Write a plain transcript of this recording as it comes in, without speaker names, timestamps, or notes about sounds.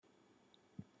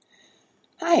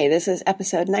Hi, this is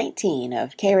episode 19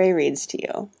 of K-Ray Reads to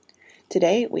You.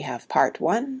 Today we have part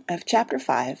 1 of chapter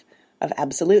 5 of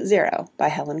Absolute Zero by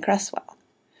Helen Cresswell.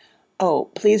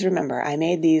 Oh, please remember, I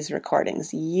made these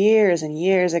recordings years and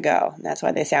years ago. That's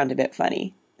why they sound a bit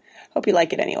funny. Hope you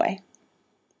like it anyway.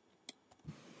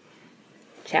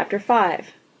 Chapter 5.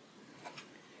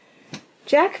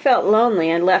 Jack felt lonely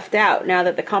and left out now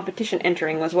that the competition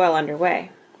entering was well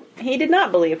underway. He did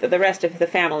not believe that the rest of the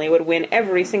family would win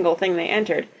every single thing they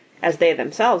entered, as they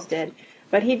themselves did,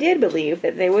 but he did believe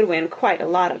that they would win quite a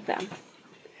lot of them.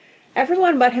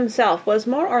 Everyone but himself was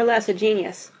more or less a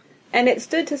genius, and it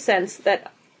stood to sense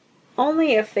that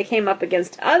only if they came up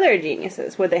against other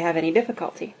geniuses would they have any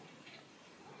difficulty.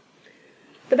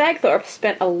 The Bagthorpes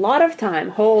spent a lot of time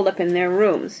holed up in their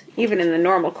rooms, even in the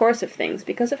normal course of things,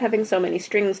 because of having so many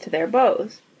strings to their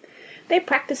bows. They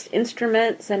practiced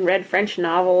instruments and read French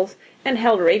novels and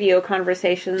held radio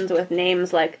conversations with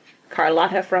names like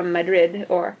Carlotta from Madrid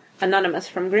or Anonymous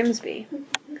from Grimsby.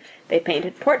 They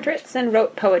painted portraits and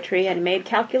wrote poetry and made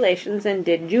calculations and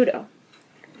did judo.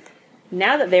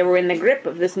 Now that they were in the grip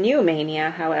of this new mania,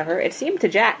 however, it seemed to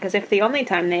Jack as if the only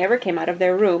time they ever came out of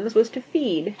their rooms was to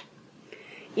feed.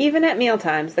 Even at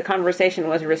mealtimes the conversation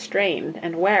was restrained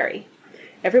and wary.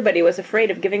 Everybody was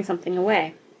afraid of giving something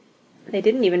away. They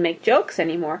didn't even make jokes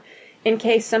any more, in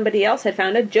case somebody else had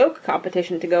found a joke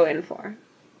competition to go in for.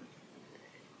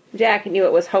 Jack knew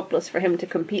it was hopeless for him to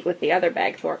compete with the other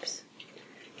Bagthorpes.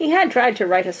 He had tried to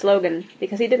write a slogan,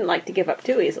 because he didn't like to give up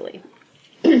too easily.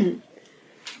 He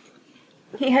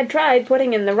had tried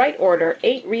putting in the right order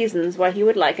 8 reasons why he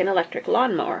would like an electric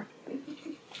lawnmower,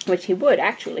 which he would,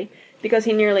 actually, because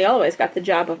he nearly always got the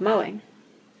job of mowing.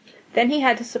 Then he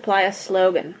had to supply a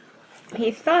slogan.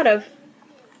 He thought of,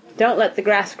 "Don't let the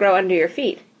grass grow under your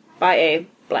feet. Buy a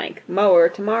blank mower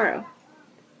tomorrow."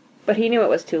 But he knew it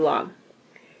was too long.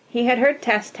 He had heard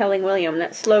Tess telling William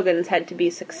that slogans had to be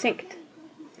succinct.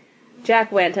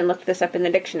 Jack went and looked this up in the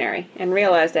dictionary, and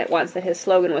realized at once that his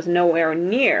slogan was nowhere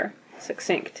near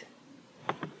succinct.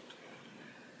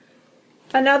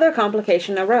 Another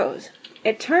complication arose.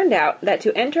 It turned out that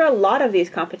to enter a lot of these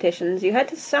competitions you had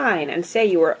to sign and say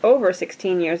you were over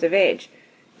 16 years of age,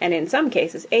 and in some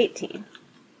cases 18.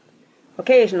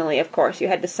 Occasionally, of course, you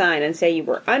had to sign and say you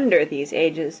were under these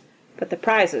ages, but the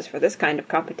prizes for this kind of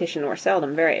competition were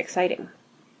seldom very exciting.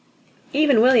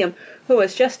 Even William, who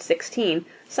was just 16,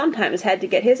 sometimes had to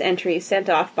get his entries sent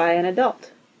off by an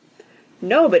adult.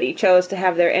 Nobody chose to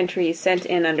have their entries sent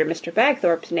in under Mr.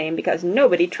 Bagthorpe's name because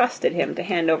nobody trusted him to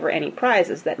hand over any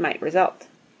prizes that might result.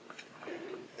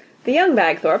 The young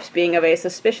Bagthorpes, being of a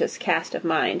suspicious cast of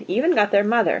mind, even got their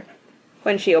mother,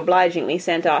 when she obligingly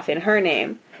sent off in her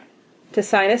name, to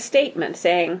sign a statement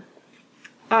saying,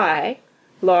 "I,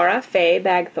 Laura Fay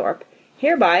Bagthorpe,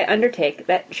 hereby undertake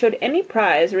that should any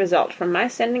prize result from my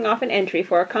sending off an entry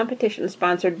for a competition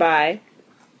sponsored by—"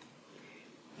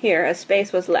 Here a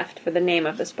space was left for the name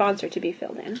of the sponsor to be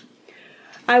filled in.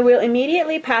 "I will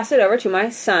immediately pass it over to my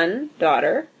son,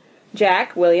 daughter,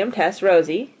 Jack, William, Tess,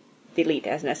 Rosie," delete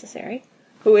as necessary,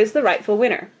 "who is the rightful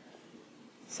winner.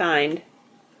 Signed,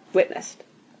 witnessed."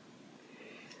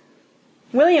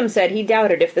 William said he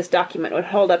doubted if this document would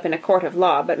hold up in a court of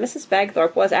law, but Mrs.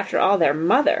 Bagthorpe was, after all, their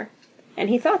mother, and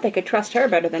he thought they could trust her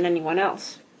better than anyone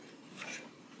else.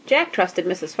 Jack trusted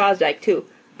Mrs. Fosdyke, too,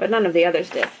 but none of the others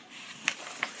did.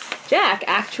 Jack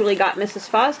actually got Mrs.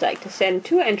 Fosdyke to send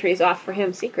 2 entries off for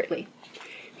him secretly.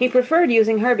 He preferred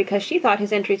using her because she thought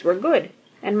his entries were good,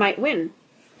 and might win,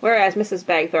 whereas Mrs.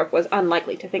 Bagthorpe was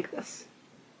unlikely to think this.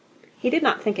 He did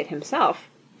not think it himself,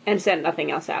 and sent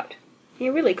nothing else out. He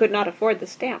really could not afford the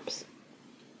stamps.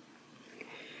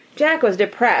 Jack was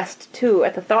depressed, too,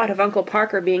 at the thought of Uncle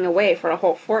Parker being away for a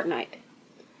whole fortnight.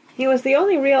 He was the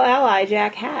only real ally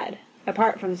Jack had,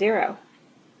 apart from Zero.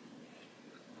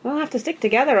 "We'll have to stick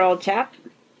together, old chap,"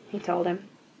 he told him.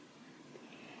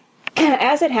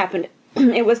 As it happened,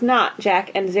 it was not Jack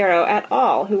and Zero at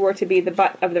all who were to be the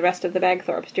butt of the rest of the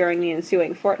Bagthorpes during the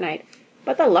ensuing fortnight,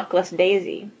 but the luckless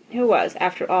Daisy, who was,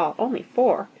 after all, only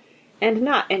 4, and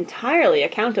not entirely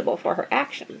accountable for her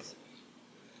actions.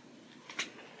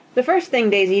 The first thing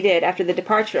Daisy did after the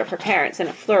departure of her parents in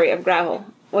a flurry of gravel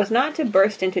was not to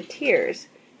burst into tears,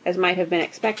 as might have been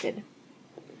expected.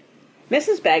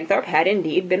 Mrs. Bagthorpe had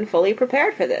indeed been fully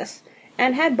prepared for this,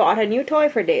 and had bought a new toy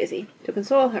for Daisy, to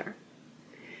console her.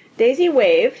 Daisy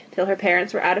waved till her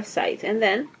parents were out of sight, and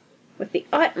then, with the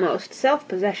utmost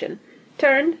self-possession,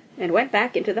 turned and went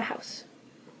back into the house.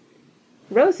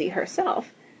 Rosie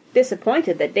herself,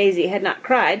 disappointed that Daisy had not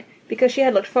cried, because she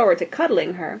had looked forward to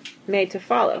cuddling her, made to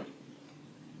follow.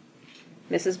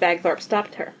 Mrs. Bagthorpe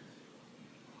stopped her.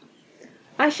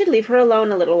 "I should leave her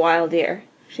alone a little while, dear,"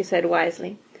 she said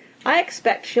wisely. "I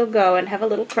expect she'll go and have a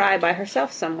little cry by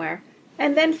herself somewhere,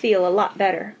 and then feel a lot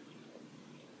better."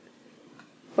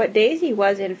 What Daisy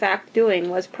was in fact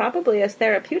doing was probably as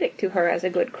therapeutic to her as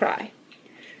a good cry.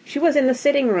 She was in the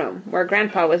sitting-room, where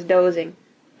Grandpa was dozing,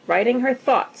 writing her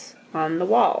thoughts on the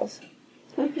walls.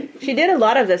 She did a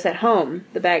lot of this at home,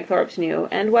 the Bagthorpes knew,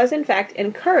 and was in fact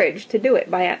encouraged to do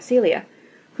it by Aunt Celia,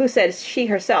 who said she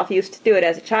herself used to do it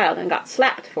as a child and got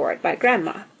slapped for it by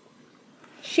Grandma.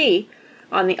 She,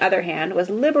 on the other hand, was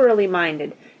liberally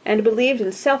minded and believed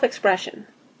in self-expression.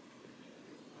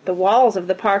 The walls of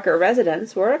the Parker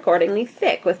residence were accordingly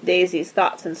thick with Daisy's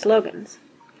thoughts and slogans.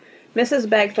 Mrs.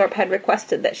 Bagthorpe had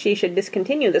requested that she should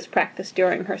discontinue this practice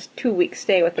during her 2-week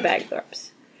stay with the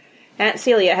Bagthorpes. Aunt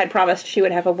Celia had promised she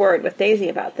would have a word with Daisy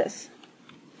about this.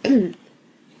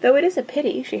 "Though it is a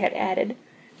pity," she had added.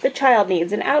 "The child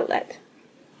needs an outlet."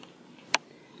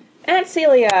 Aunt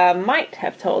Celia might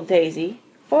have told Daisy,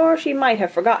 or she might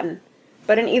have forgotten,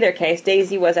 but in either case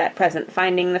Daisy was at present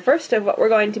finding the first of what were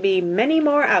going to be many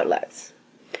more outlets.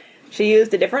 She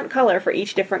used a different color for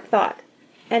each different thought,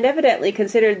 and evidently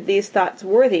considered these thoughts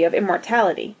worthy of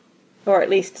immortality, or at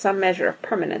least some measure of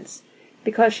permanence,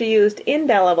 because she used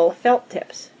indelible felt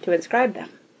tips to inscribe them.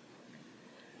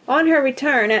 On her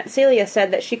return, Aunt Celia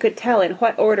said that she could tell in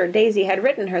what order Daisy had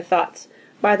written her thoughts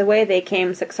by the way they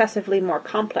came successively more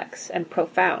complex and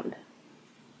profound.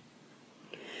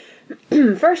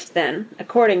 First, then,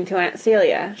 according to Aunt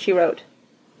Celia, she wrote,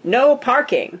 "No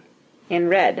parking," in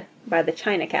red by the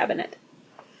china cabinet,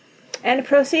 and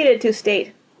proceeded to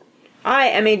state, "I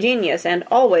am a genius and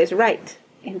always right,"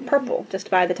 in purple just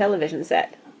by the television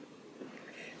set.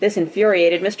 This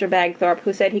infuriated Mr. Bagthorpe,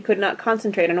 who said he could not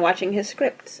concentrate on watching his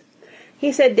scripts.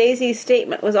 He said Daisy's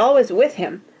statement was always with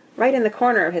him, right in the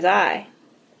corner of his eye.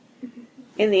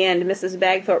 In the end, Mrs.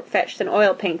 Bagthorpe fetched an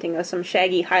oil painting of some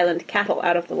shaggy Highland cattle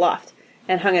out of the loft,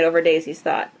 and hung it over Daisy's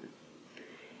thought.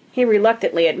 He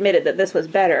reluctantly admitted that this was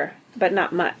better, but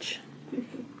not much.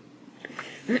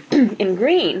 In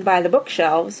green, by the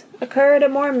bookshelves, occurred a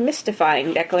more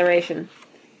mystifying declaration.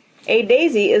 "A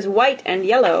daisy is white and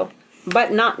yellow,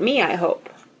 but not me, I hope."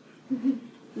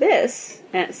 This,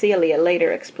 Aunt Celia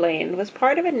later explained, was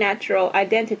part of a natural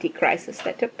identity crisis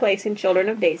that took place in children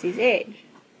of Daisy's age.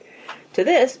 To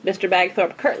this, Mr.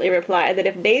 Bagthorpe curtly replied that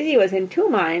if Daisy was in two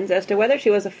minds as to whether she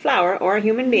was a flower or a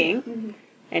human being,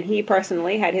 and he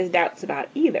personally had his doubts about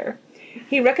either,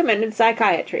 he recommended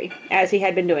psychiatry, as he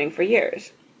had been doing for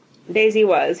years. Daisy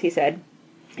was, he said,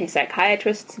 a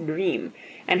psychiatrist's dream,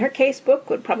 and her case book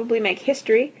would probably make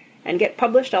history and get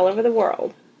published all over the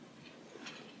world.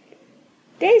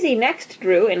 Daisy next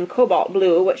drew in cobalt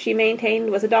blue what she maintained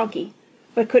was a donkey,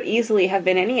 but could easily have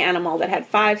been any animal that had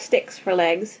 5 sticks for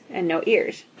legs and no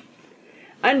ears.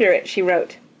 Under it she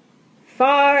wrote,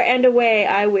 "Far and away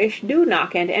I wish, do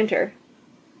knock and enter."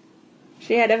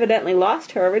 She had evidently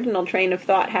lost her original train of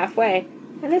thought halfway,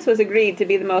 and this was agreed to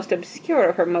be the most obscure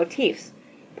of her motifs,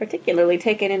 particularly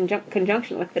taken in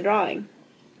conjunction with the drawing.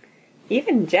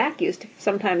 Even Jack used to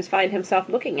sometimes find himself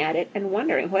looking at it and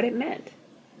wondering what it meant.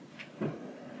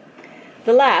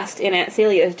 The last, in Aunt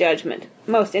Celia's judgment,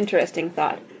 most interesting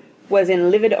thought, was in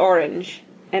livid orange,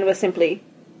 and was simply,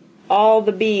 "All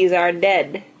the bees are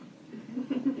dead."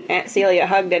 Aunt Celia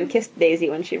hugged and kissed Daisy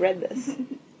when she read this.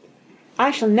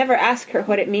 "I shall never ask her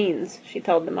what it means," she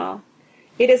told them all.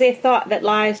 "It is a thought that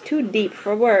lies too deep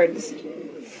for words."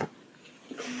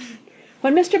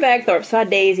 When Mr. Bagthorpe saw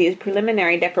Daisy's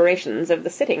preliminary decorations of the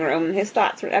sitting-room, his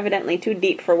thoughts were evidently too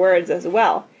deep for words as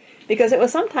well, because it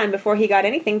was some time before he got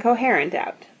anything coherent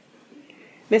out.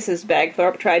 Mrs.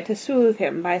 Bagthorpe tried to soothe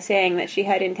him by saying that she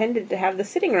had intended to have the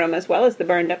sitting-room as well as the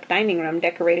burned-up dining-room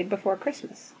decorated before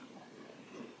Christmas.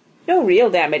 "No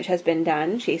real damage has been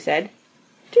done," she said,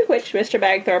 to which Mr.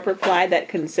 Bagthorpe replied that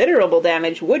considerable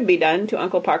damage would be done to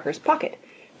Uncle Parker's pocket,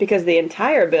 because the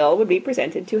entire bill would be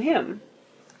presented to him.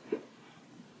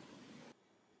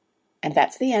 And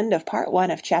that's the end of Part 1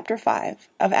 of Chapter 5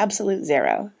 of Absolute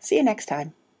Zero. See you next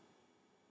time.